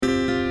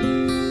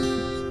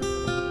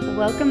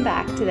Welcome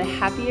back to the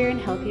Happier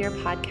and Healthier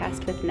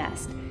podcast with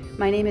Nest.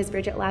 My name is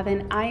Bridget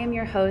Lavin. I am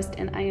your host,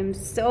 and I am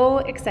so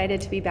excited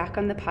to be back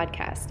on the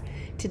podcast.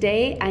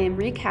 Today, I am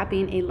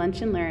recapping a Lunch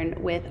and Learn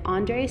with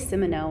Andre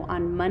Simoneau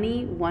on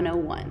Money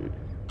 101.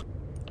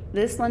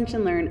 This Lunch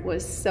and Learn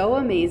was so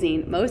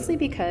amazing, mostly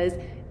because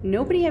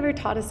nobody ever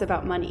taught us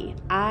about money.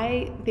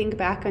 I think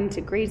back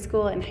into grade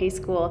school and high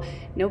school,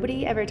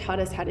 nobody ever taught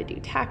us how to do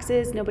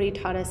taxes. Nobody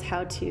taught us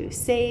how to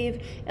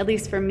save. At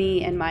least for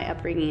me and my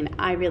upbringing,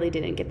 I really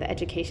didn't get the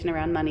education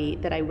around money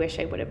that I wish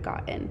I would have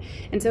gotten.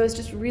 And so it's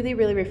just really,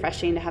 really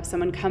refreshing to have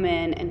someone come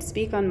in and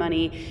speak on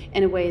money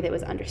in a way that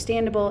was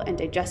understandable and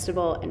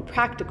digestible and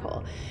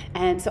practical.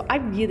 And so I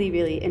really,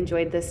 really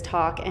enjoyed this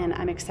talk, and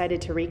I'm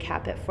excited to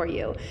recap it for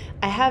you.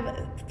 I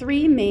have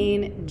three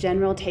main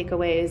general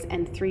takeaways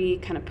and three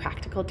kind of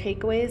practical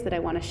takeaways that I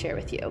want to share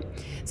with you.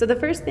 So the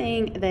first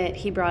thing that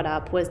he brought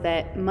up was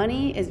that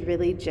money is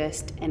really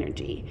just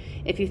energy.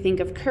 If you think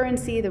of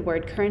currency, the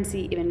word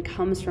currency even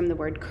comes from the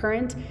word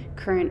current.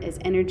 Current is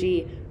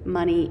energy.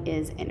 Money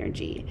is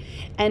energy.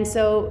 And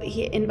so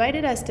he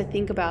invited us to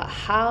think about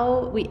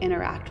how we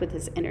interact with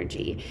this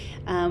energy.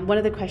 One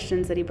of the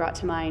questions that he brought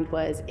to mind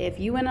was, if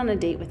you went on a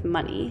date with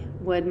money,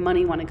 would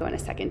money want to go on a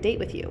second date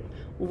with you?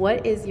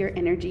 What is your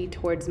energy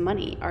towards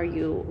money? Are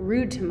you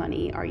rude to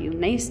money? Are you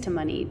nice to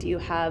money? Do you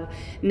have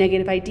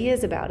negative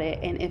ideas about it?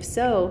 And if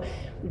so,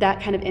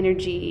 that kind of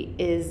energy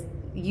is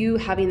you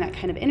having that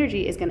kind of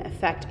energy is going to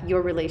affect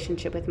your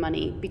relationship with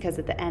money, because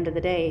at the end of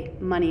the day,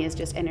 money is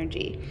just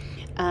energy.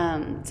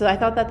 So I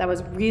thought that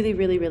was really,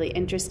 really, really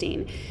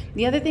interesting.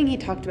 The other thing he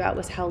talked about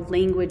was how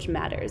language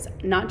matters.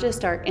 Not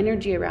just our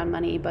energy around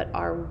money, but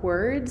our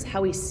words,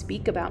 how we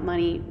speak about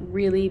money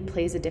really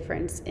plays a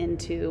difference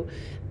into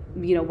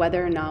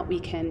whether or not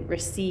we can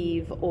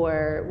receive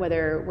or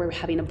whether we're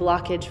having a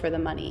blockage for the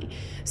money.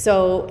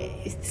 So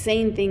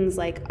saying things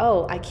like,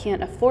 oh, I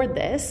can't afford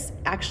this,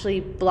 actually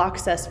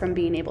blocks us from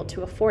being able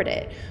to afford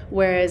it.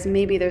 Whereas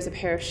maybe there's a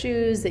pair of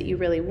shoes that you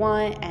really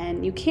want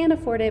and you can't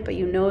afford it, but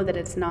you know that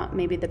it's not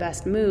maybe the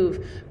best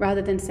move.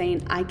 Rather than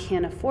saying, I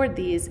can't afford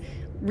these,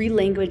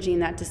 relanguaging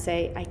that to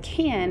say, I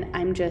can,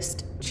 I'm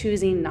just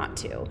choosing not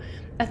to.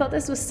 I thought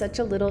this was such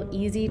a little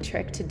easy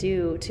trick to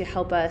do to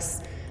help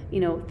us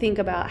think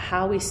about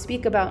how we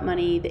speak about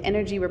money, the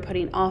energy we're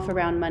putting off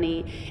around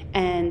money,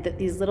 and that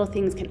these little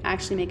things can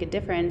actually make a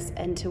difference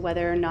into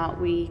whether or not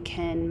we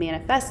can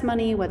manifest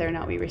money, whether or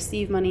not we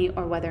receive money,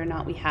 or whether or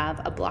not we have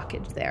a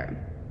blockage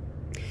there.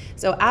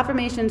 So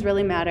affirmations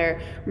really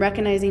matter.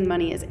 Recognizing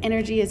money as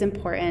energy is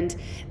important.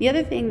 The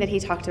other thing that he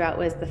talked about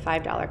was the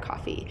 $5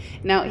 coffee.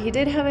 Now, he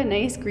did have a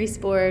nice grease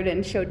board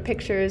and showed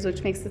pictures,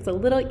 which makes this a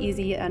little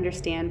easy to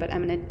understand, but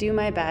I'm going to do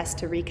my best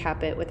to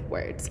recap it with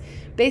words.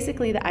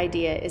 Basically, the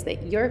idea is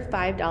that your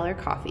 $5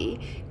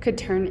 coffee could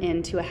turn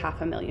into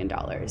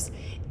 $500,000.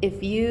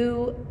 If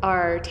you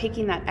are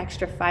taking that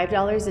extra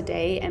 $5 a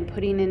day and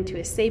putting it into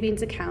a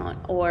savings account,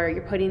 or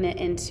you're putting it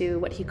into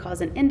what he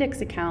calls an index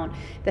account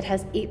that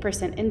has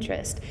 8% interest,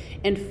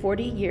 in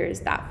 40 years,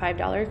 that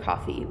 $5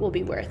 coffee will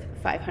be worth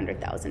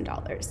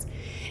 $500,000.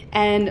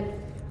 And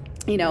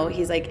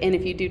he's like, and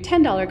if you do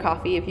 $10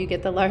 coffee, if you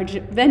get the large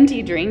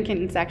venti drink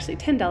and it's actually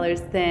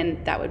 $10,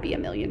 then that would be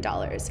 $1 million.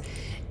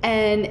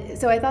 And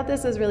so I thought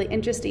this was really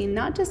interesting,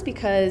 not just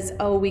because,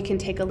 we can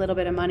take a little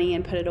bit of money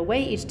and put it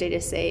away each day to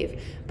save,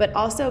 but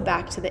also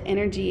back to the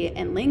energy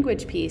and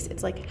language piece.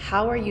 It's like,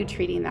 how are you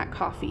treating that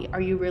coffee?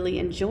 Are you really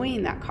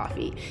enjoying that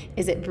coffee?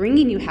 Is it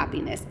bringing you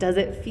happiness? Does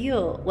it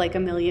feel like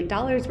 $1 million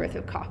worth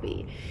of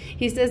coffee?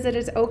 He says that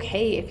it's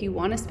okay if you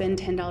want to spend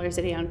 $10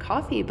 a day on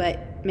coffee,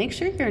 but make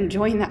sure you're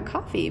enjoying that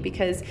coffee,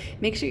 because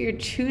make sure you're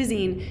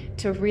choosing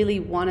to really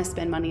want to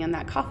spend money on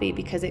that coffee,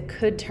 because it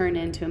could turn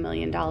into $1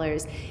 million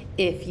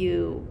if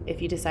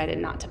you decided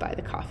not to buy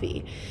the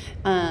coffee.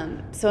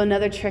 So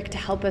another trick to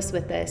help us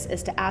with this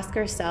is to ask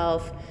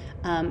ourselves,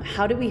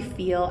 how do we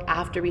feel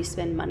after we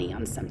spend money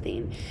on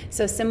something?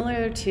 So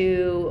similar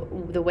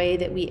to the way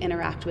that we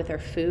interact with our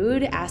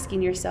food,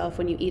 asking yourself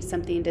when you eat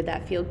something, did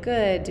that feel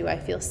good? Do I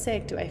feel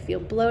sick? Do I feel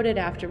bloated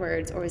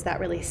afterwards? Or is that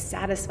really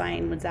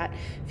satisfying? Does that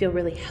feel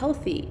really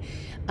healthy?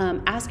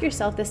 Ask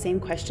yourself the same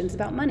questions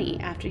about money.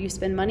 After you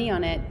spend money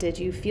on it, did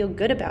you feel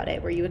good about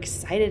it? Were you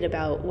excited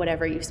about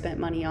whatever you spent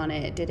money on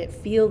it? Did it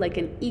feel like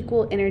an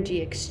equal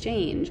energy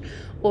exchange?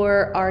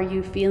 Or are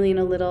you feeling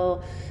a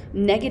little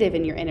negative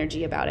in your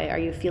energy about it? Are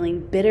you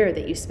feeling bitter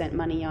that you spent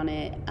money on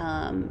it?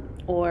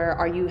 Or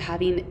are you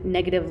having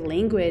negative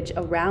language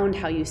around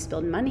how you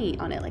spilled money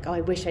on it? Like, oh,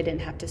 I wish I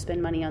didn't have to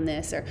spend money on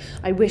this, or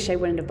I wish I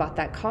wouldn't have bought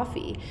that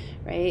coffee,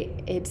 right?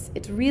 It's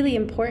really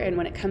important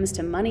when it comes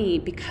to money,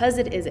 because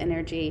it is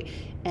energy,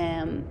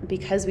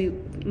 because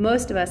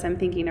most of us, I'm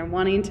thinking, are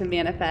wanting to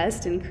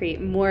manifest and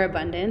create more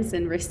abundance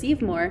and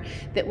receive more,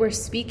 that we're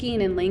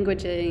speaking and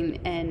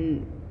languaging,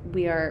 and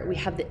we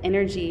have the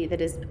energy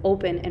that is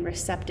open and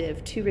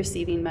receptive to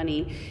receiving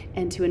money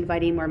and to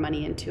inviting more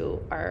money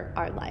into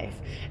our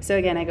life. So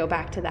again, I go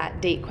back to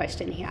that date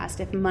question he asked.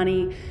 If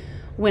money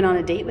went on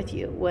a date with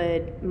you,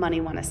 would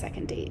money want a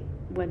second date?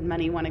 would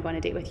money want to go on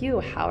a date with you?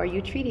 How are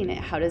you treating it?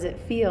 How does it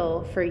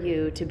feel for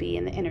you to be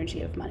in the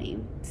energy of money?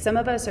 Some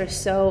of us are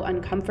so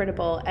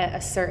uncomfortable at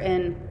a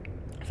certain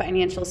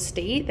financial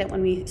state that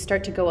when we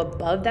start to go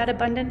above that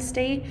abundant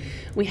state,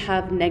 we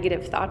have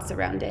negative thoughts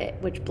around it,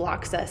 which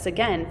blocks us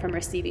again from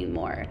receiving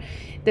more.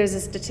 There's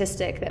a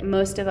statistic that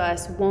most of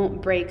us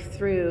won't break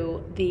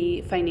through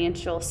the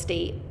financial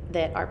state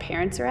that our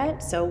parents are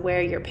at. So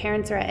where your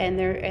parents are at and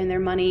their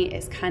money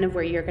is kind of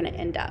where you're going to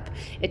end up.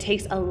 It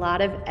takes a lot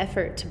of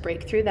effort to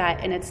break through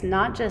that, and it's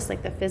not just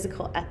like the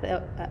physical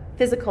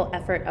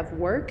effort of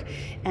work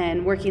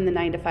and working the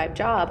 9-to-5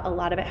 job. A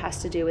lot of it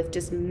has to do with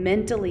just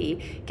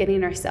mentally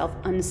getting ourselves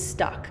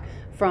unstuck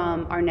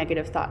from our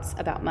negative thoughts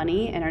about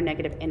money and our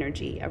negative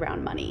energy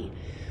around money.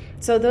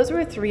 So those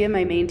were 3 of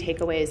my main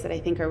takeaways that I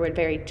think are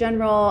very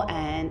general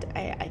and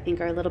I think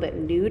are a little bit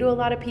new to a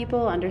lot of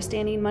people,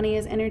 understanding money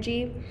as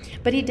energy.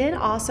 But he did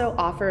also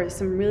offer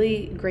some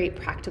really great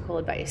practical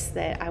advice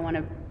that I want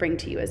to bring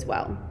to you as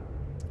well.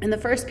 And the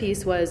first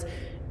piece was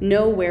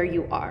know where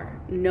you are,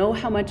 know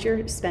how much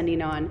you're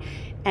spending on.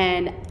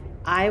 And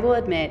I will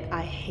admit,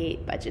 I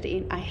hate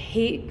budgeting. I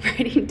hate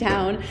writing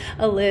down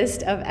a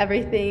list of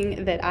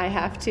everything that I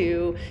have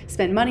to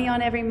spend money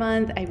on every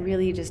month. I've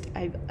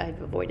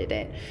avoided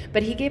it.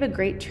 But he gave a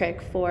great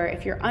trick for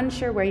if you're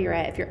unsure where you're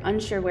at, if you're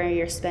unsure where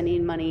you're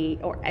spending money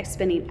or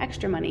spending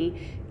extra money,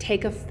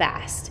 take a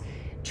fast.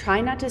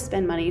 Try not to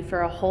spend money for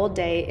a whole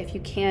day. If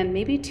you can,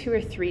 maybe 2 or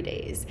 3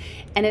 days.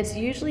 And it's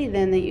usually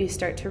then that you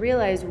start to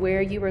realize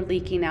where you were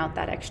leaking out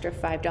that extra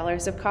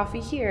 $5 of coffee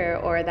here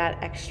or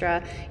that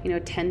extra,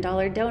 $10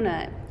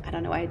 donut. I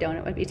don't know why a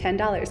donut would be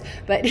 $10,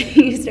 but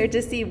you start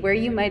to see where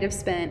you might have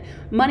spent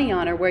money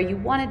on or where you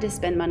wanted to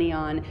spend money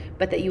on,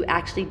 but that you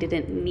actually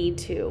didn't need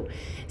to.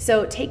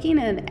 So taking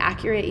an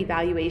accurate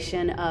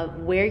evaluation of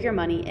where your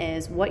money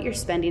is, what you're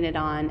spending it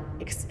on,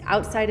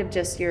 outside of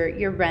just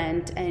your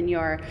rent and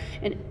your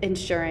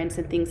insurance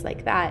and things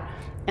like that,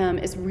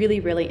 is really,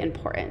 really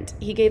important.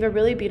 He gave a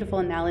really beautiful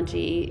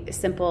analogy,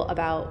 simple,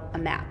 about a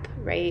map,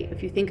 right?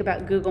 If you think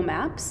about Google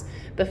Maps,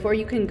 before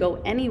you can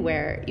go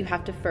anywhere, you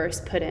have to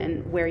first put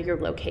in where you're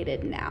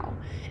located now.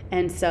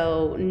 And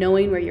so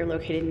knowing where you're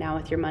located now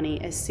with your money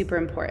is super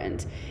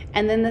important.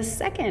 And then the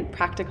second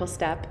practical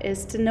step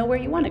is to know where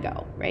you want to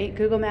go, right?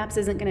 Google Maps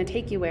isn't going to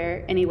take you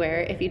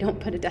anywhere if you don't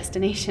put a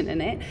destination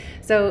in it.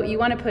 So you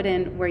want to put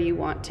in where you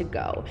want to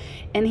go.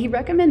 And he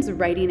recommends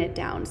writing it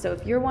down. So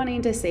if you're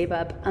wanting to save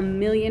up $1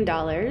 million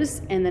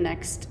in the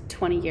next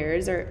 20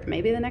 years, or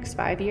maybe the next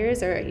 5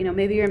 years, or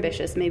maybe you're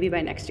ambitious, maybe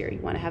by next year you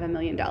want to have $1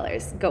 million,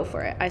 go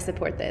for it. I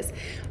support this.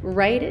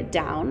 Write it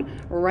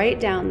down. Write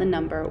down the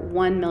number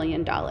 $1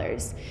 million.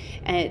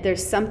 And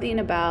there's something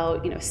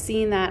about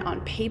seeing that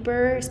on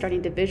paper,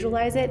 starting to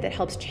visualize it, that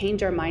helps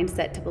change our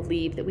mindset to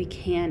believe that we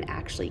can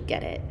actually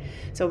get it.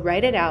 So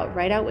write it out.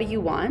 Write out what you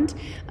want,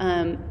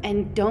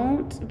 and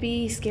don't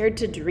be scared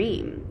to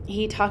dream.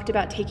 He talked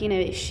about taking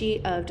a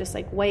sheet of just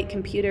like white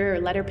computer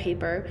or letter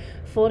paper,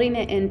 folding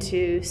it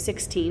into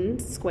 16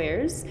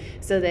 squares,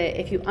 so that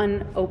if you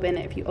open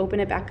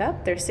it back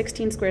up, there's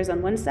 16 squares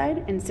on one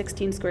side and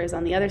 16 squares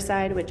on the other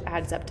side, which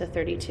adds up to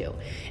 32.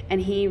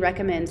 And he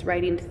recommends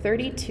writing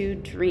 32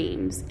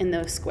 dreams in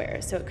those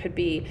squares. So it could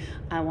be,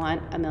 I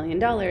want $1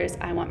 million,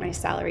 I want my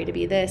salary to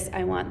be this,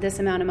 I want this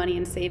amount of money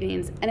in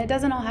savings. And it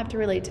doesn't all have to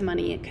relate to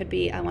money. It could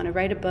be, I want to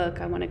write a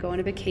book, I want to go on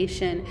a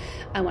vacation,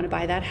 I want to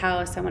buy that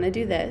house, I want to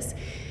do this.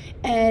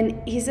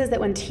 And he says that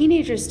when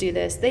teenagers do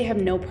this, they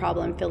have no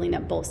problem filling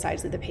up both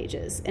sides of the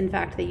pages. In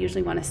fact, they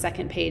usually want a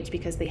second page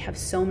because they have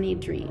so many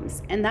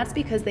dreams. And that's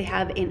because they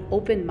have an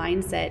open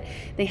mindset.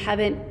 They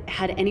haven't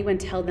had anyone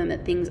tell them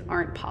that things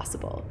aren't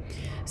possible.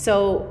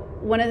 So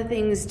one of the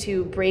things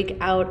to break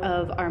out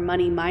of our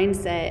money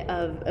mindset,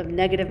 of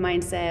negative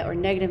mindset or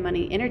negative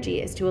money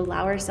energy, is to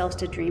allow ourselves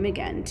to dream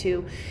again,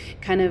 to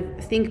kind of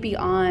think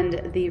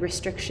beyond the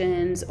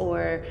restrictions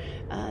or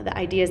the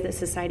ideas that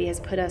society has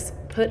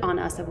put on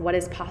us of what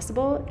is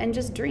possible, and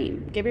just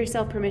dream. Give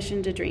yourself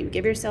permission to dream.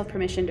 Give yourself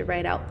permission to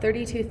write out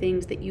 32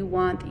 things that you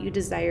want, that you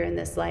desire in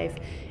this life,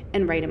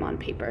 and write them on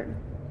paper.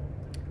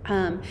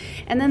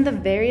 And then the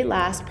very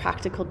last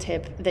practical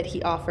tip that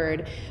he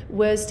offered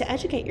was to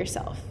educate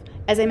yourself.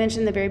 As I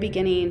mentioned in the very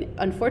beginning,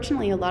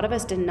 unfortunately, a lot of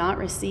us did not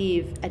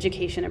receive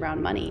education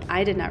around money.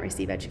 I did not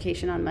receive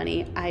education on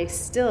money. I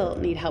still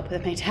need help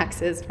with my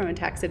taxes from a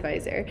tax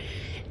advisor.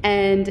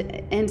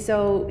 And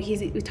so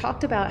we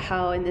talked about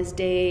how in this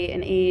day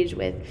and age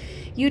with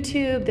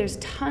YouTube, there's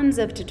tons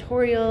of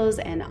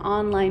tutorials and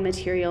online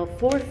material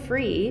for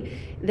free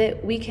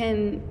that we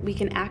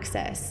can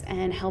access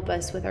and help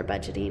us with our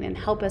budgeting and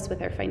help us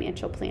with our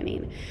financial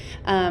planning.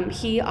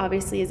 He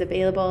obviously is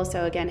available.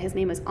 So again, his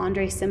name is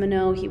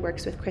Simoneau. He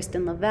works with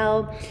Kristen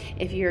Lavelle.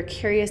 If you're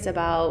curious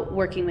about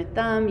working with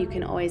them, you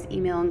can always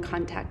email and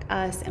contact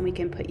us, and we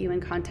can put you in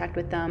contact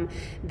with them.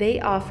 They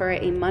offer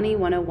a Money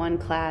 101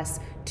 class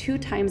 2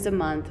 times a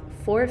month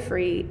for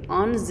free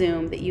on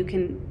Zoom that you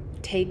can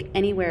take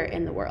anywhere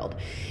in the world.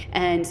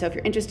 And so if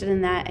you're interested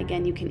in that,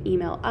 again, you can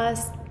email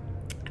us.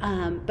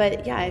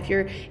 But yeah, if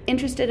you're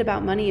interested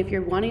about money, if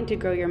you're wanting to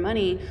grow your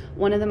money,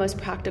 one of the most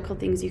practical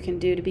things you can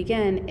do to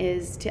begin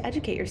is to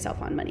educate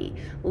yourself on money.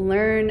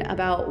 Learn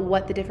about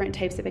what the different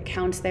types of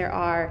accounts there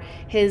are.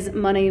 His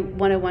Money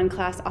 101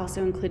 class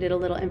also included a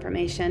little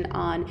information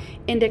on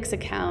index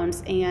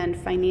accounts and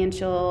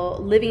financial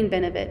living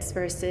benefits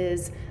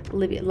versus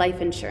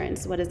life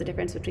insurance. What is the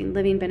difference between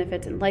living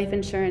benefits and life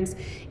insurance?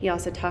 He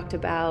also talked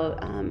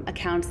about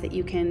accounts that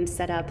you can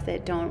set up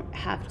that don't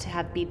have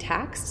to be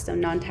taxed, so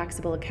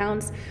non-taxable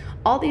accounts.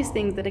 All these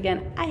things that,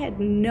 again, I had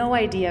no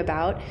idea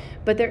about,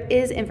 but there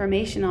is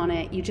information on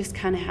it. You just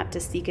kind of have to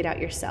seek it out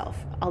yourself.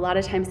 A lot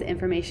of times the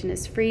information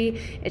is free.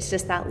 It's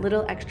just that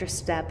little extra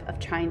step of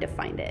trying to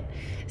find it.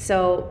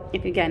 So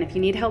if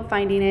you need help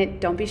finding it,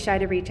 don't be shy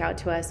to reach out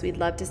to us. We'd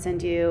love to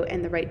send you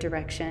in the right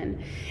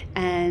direction.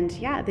 And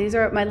yeah, these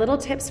are my little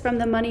tips from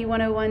the Money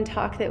 101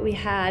 talk that we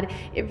had.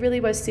 It really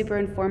was super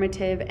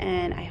informative,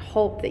 and I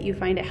hope that you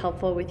find it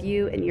helpful with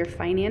you and your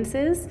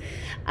finances.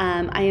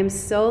 I am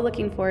so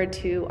looking forward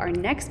to our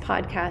next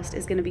podcast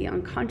is going to be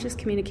on conscious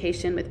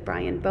communication with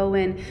Brian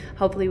Bowen.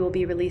 Hopefully we'll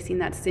be releasing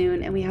that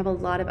soon. And we have a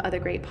lot of other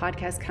great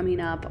podcasts coming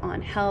up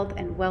on health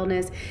and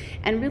wellness,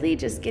 and really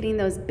just getting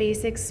those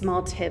basic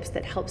small tips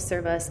that help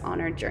serve us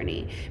on our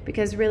journey.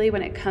 Because really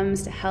when it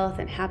comes to health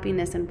and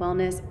happiness and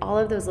wellness, all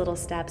of those little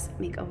steps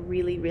make a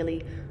really,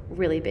 really,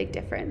 really big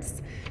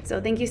difference.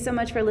 So thank you so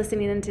much for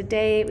listening in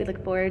today. We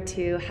look forward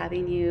to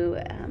having you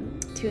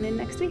tune in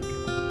next week.